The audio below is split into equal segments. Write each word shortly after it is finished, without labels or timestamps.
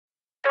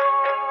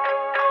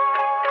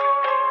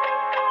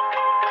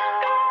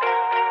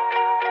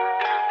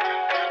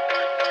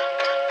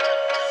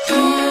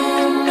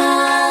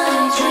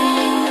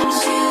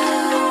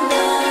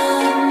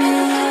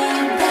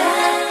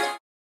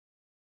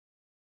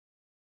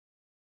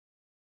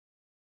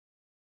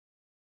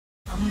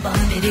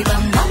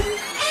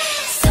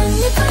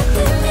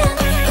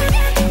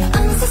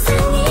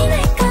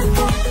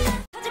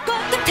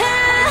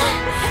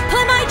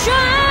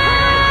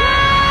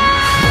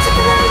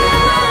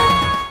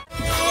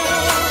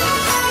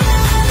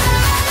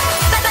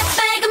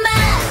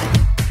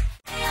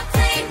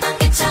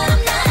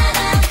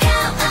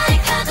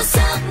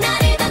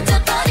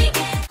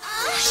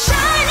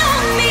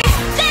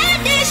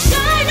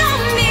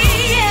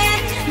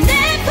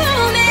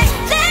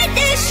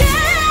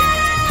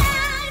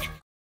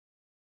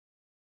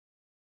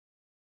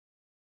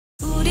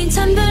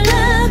참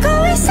별나고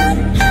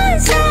이상한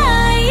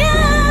사이야.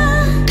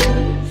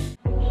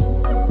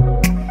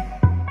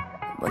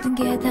 모든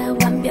게 다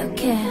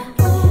완벽해.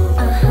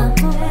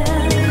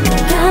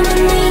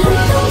 가만히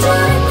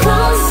동전에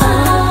close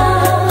up.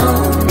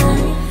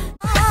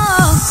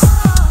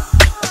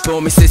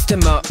 Pull me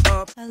system up.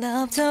 I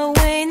love the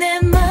way 내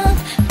맘을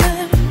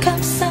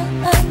감싸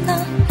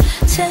안아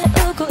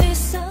채우고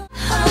있어.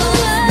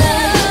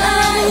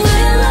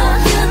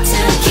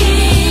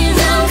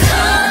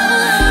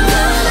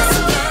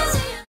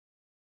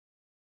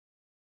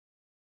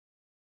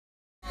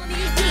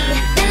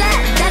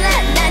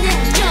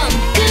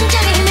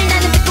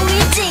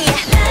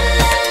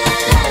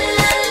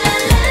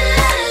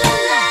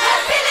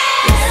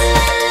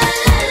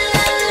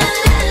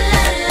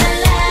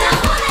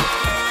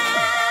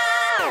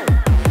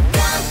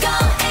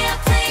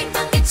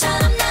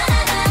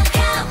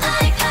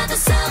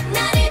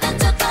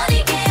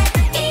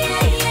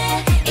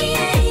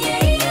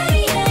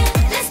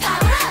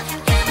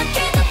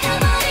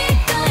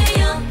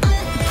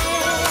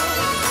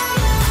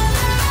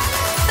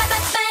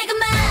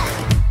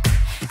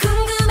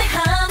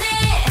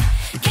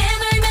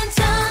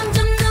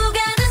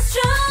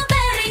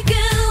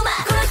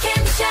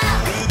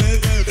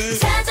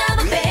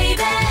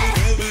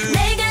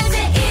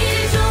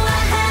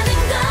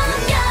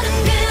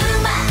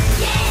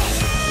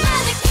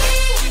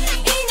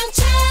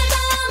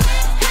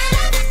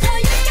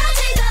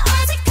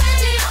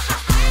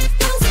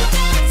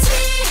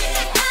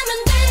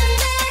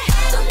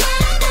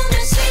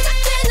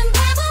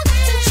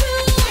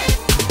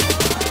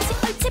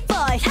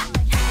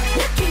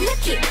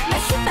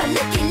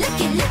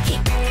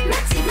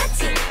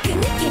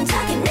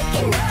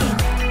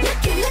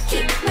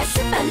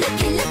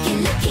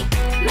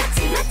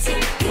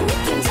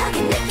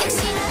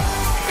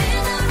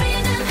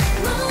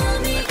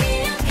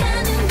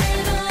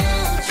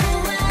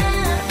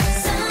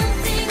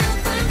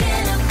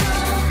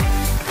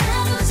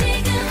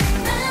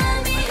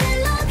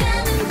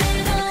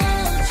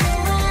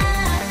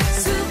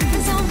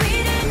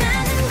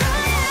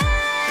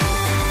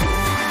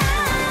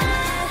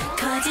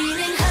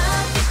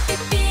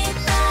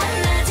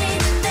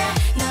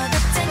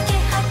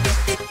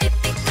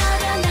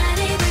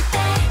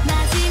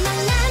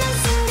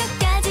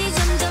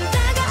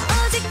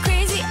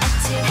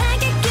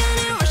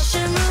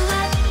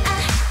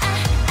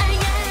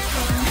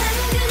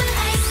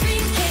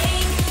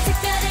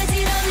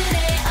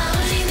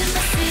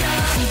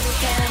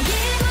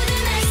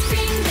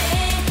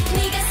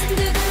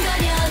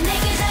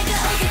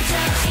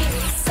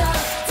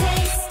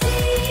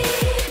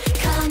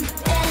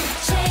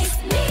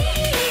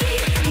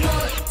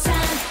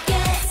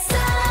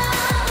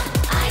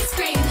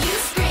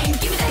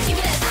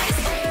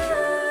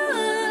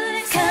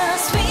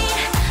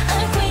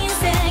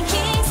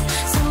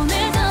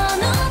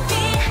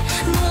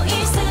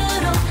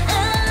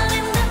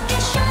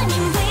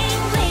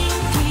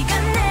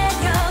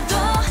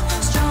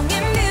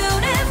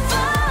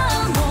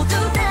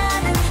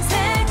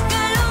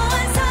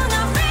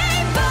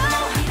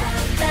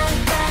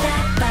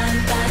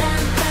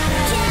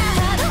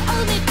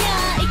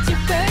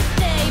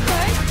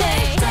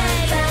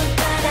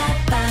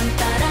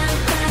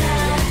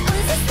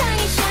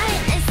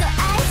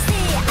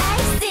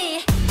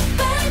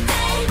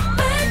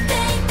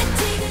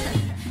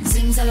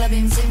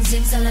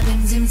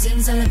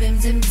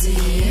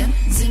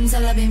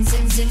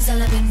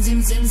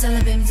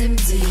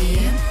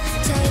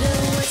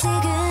 자유로워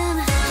지금.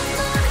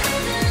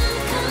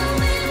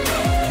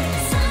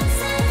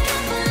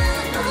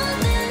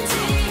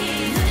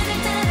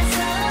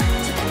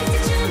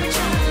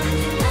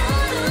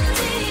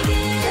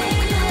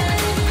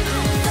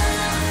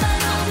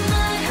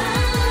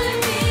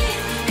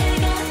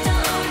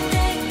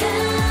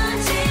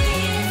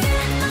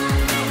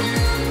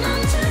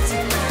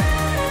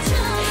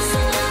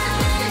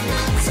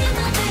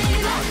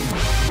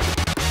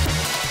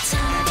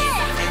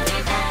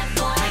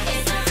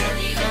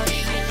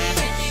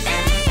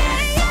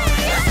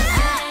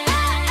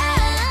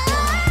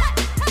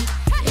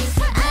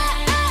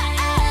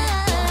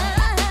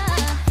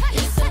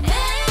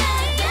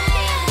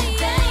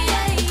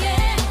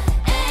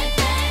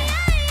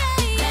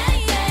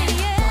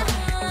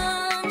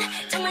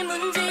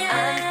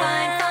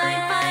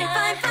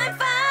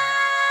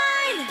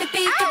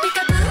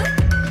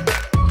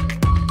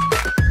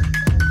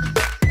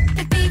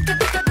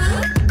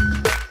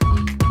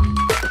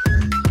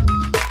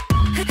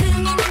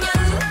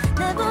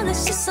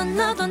 어서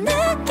너도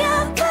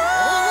느껴봐.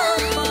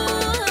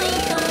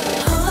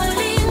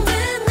 홀린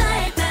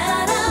듯날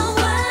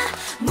따라와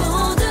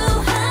모두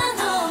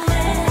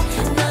환호해.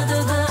 너도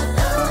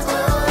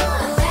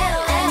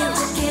아닌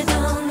척해도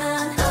난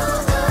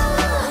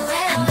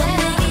한번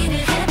내기를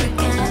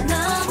해볼까.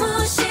 너무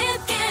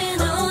쉽게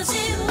놓지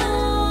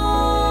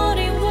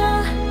우리와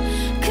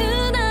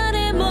그날에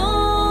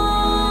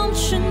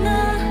멈춘 나.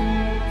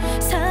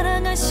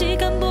 사랑한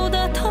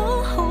시간보다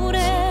더 오래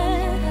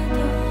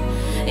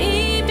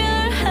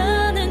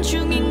이별하는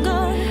중인걸.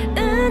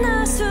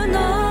 은하수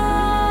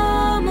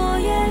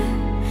너머에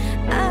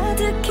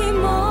아득히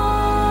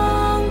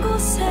먼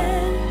곳에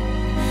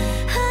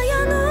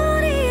하얀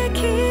우리의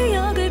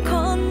기억을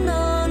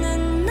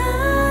건너는 나.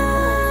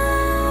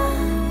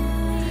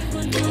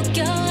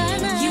 웃겨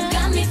안아. You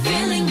got me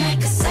feeling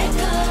like a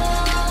psycho,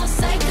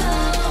 psycho.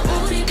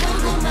 우리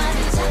보고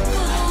말해 자꾸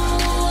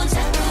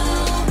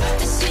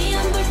다시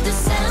안 볼 듯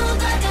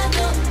싸우다가도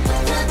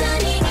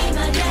나다니 이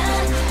말야.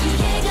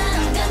 이해가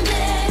안 간대.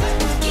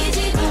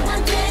 웃기지도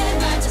않대.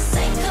 맞아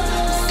psycho,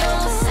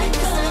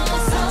 psycho.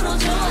 서로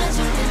좋아질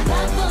땐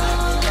바보.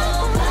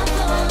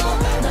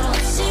 너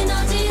없이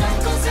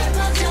어지럽고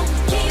슬퍼져.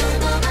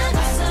 기운도 막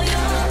없어요.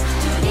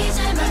 둘이 잘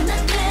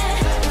만났대.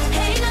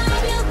 Hey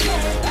love you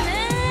babe.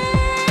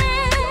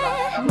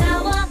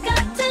 나와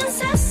같은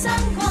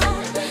세상과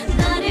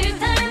나를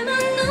닮은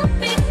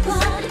눈빛과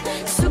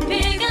수필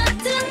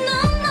같은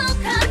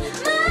넉넉한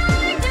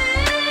말들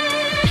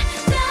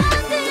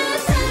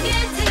따뜻하게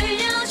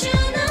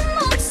들려주는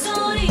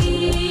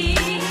목소리.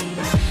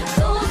 또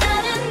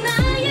다른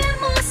나의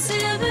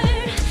모습을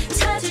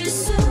찾을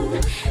수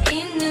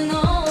있는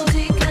오직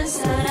한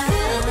사람.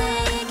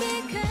 그대에게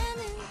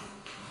괜히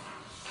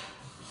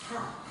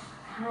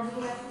How do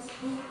you like this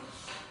book?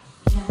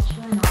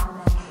 Natural and all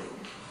that food.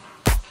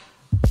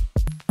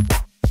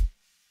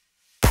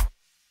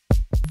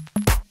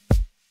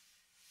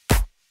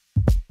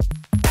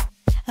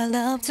 I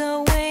love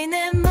the way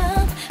내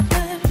맘을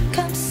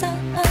감싸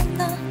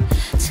안아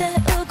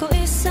채우고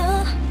있어.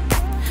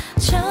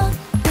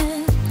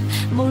 저는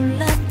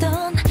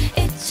몰랐던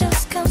It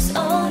just comes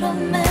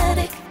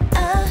automatic.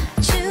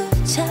 아주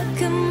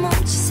작은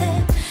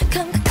몸짓에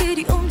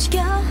감각들이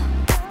움직여.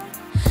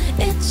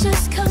 It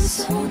just comes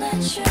so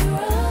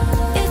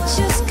natural. It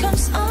just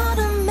comes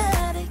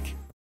automatic.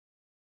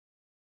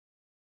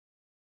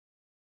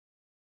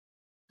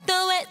 또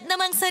왜 너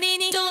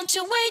망설이니? Don't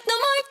you wait no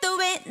more. 또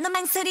왜 너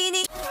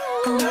망설이니?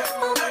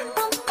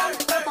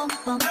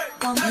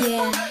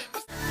 Yeah.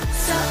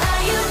 So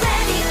are you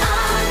ready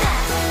or not?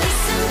 이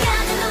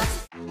순간을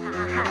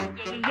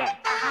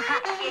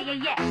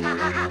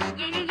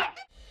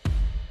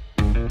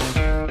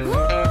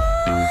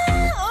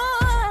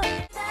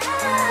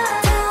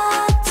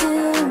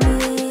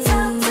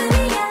Talk to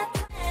me, yeah.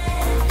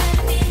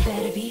 You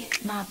better be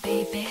my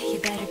baby. You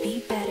better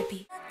be, better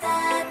be.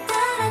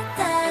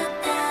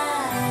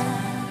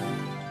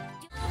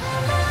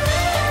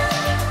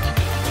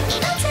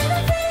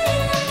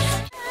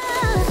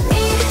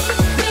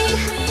 이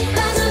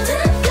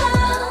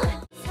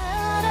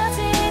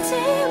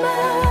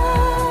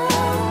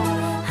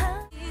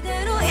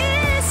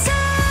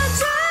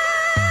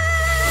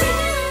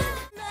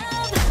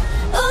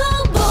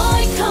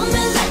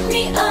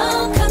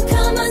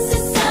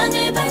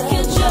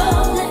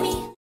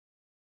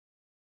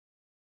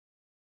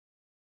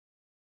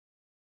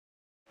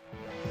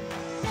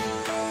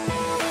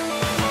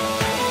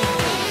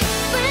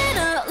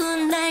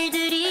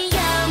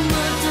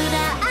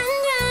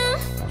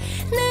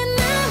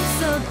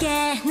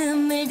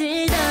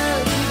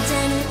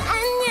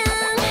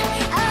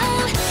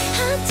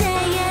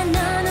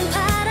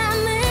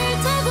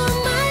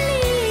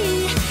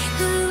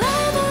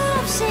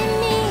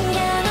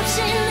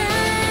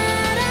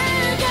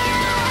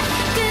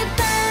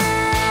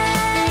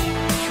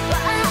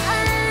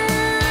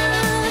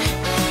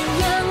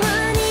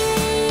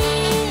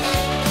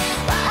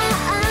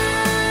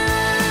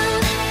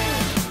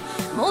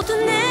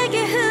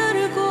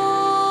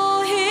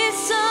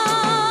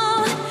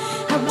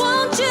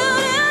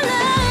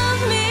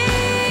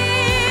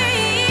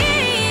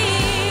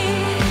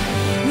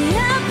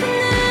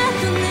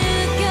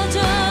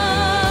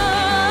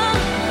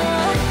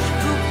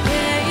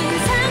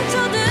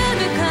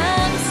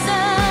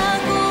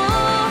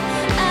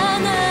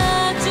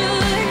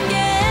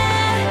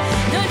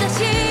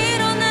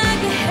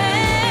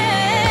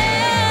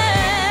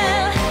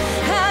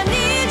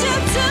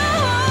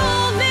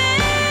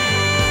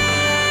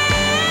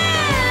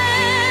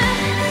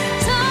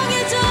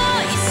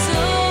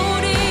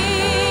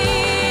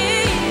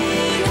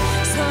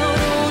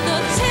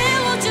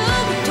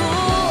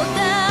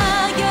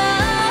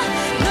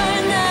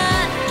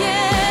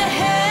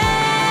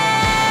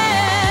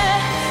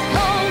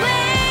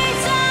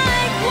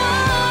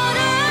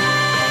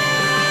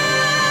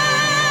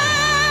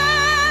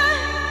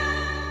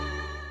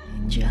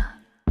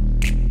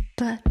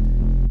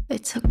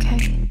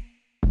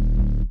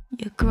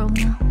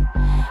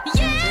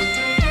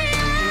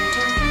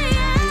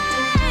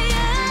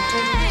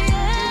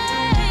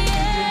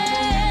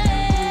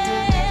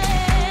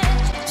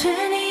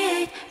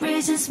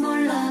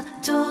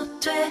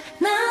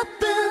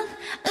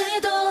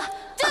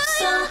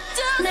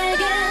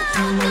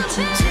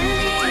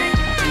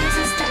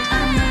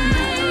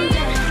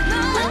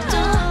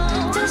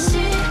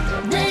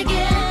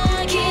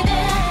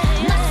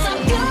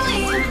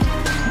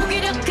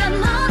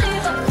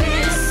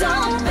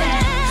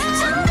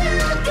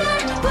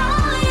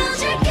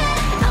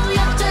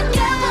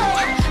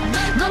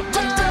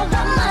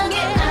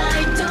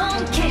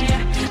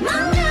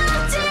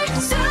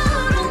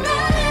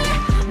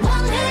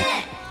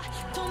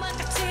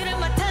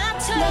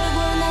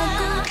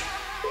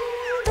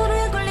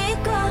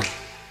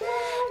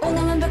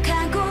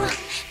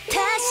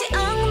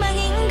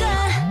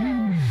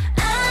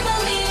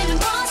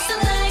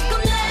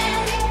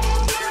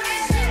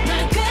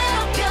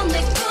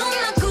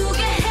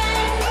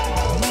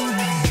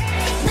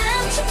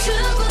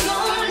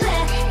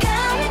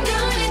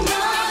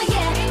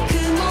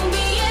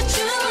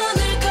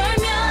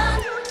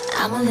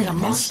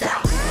little monster.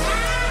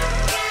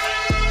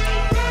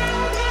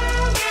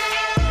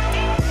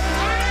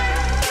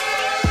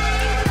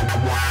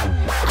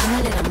 I'm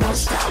a little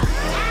monster.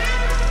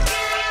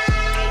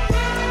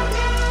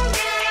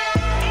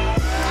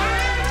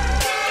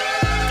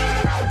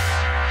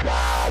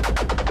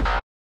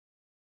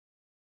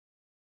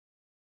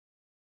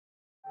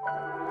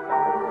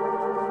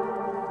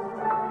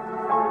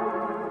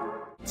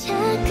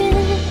 작은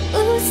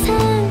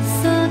우산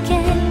속에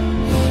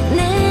내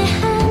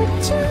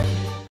한쪽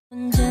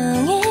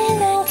온종일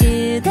난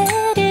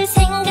그대를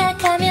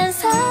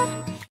생각하면서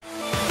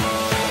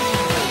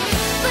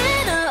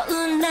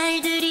외로운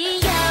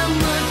날들이야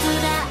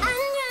모두 다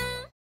안녕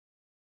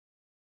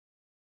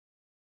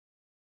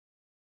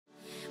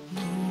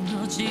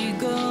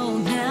무너지고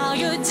now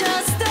you're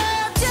just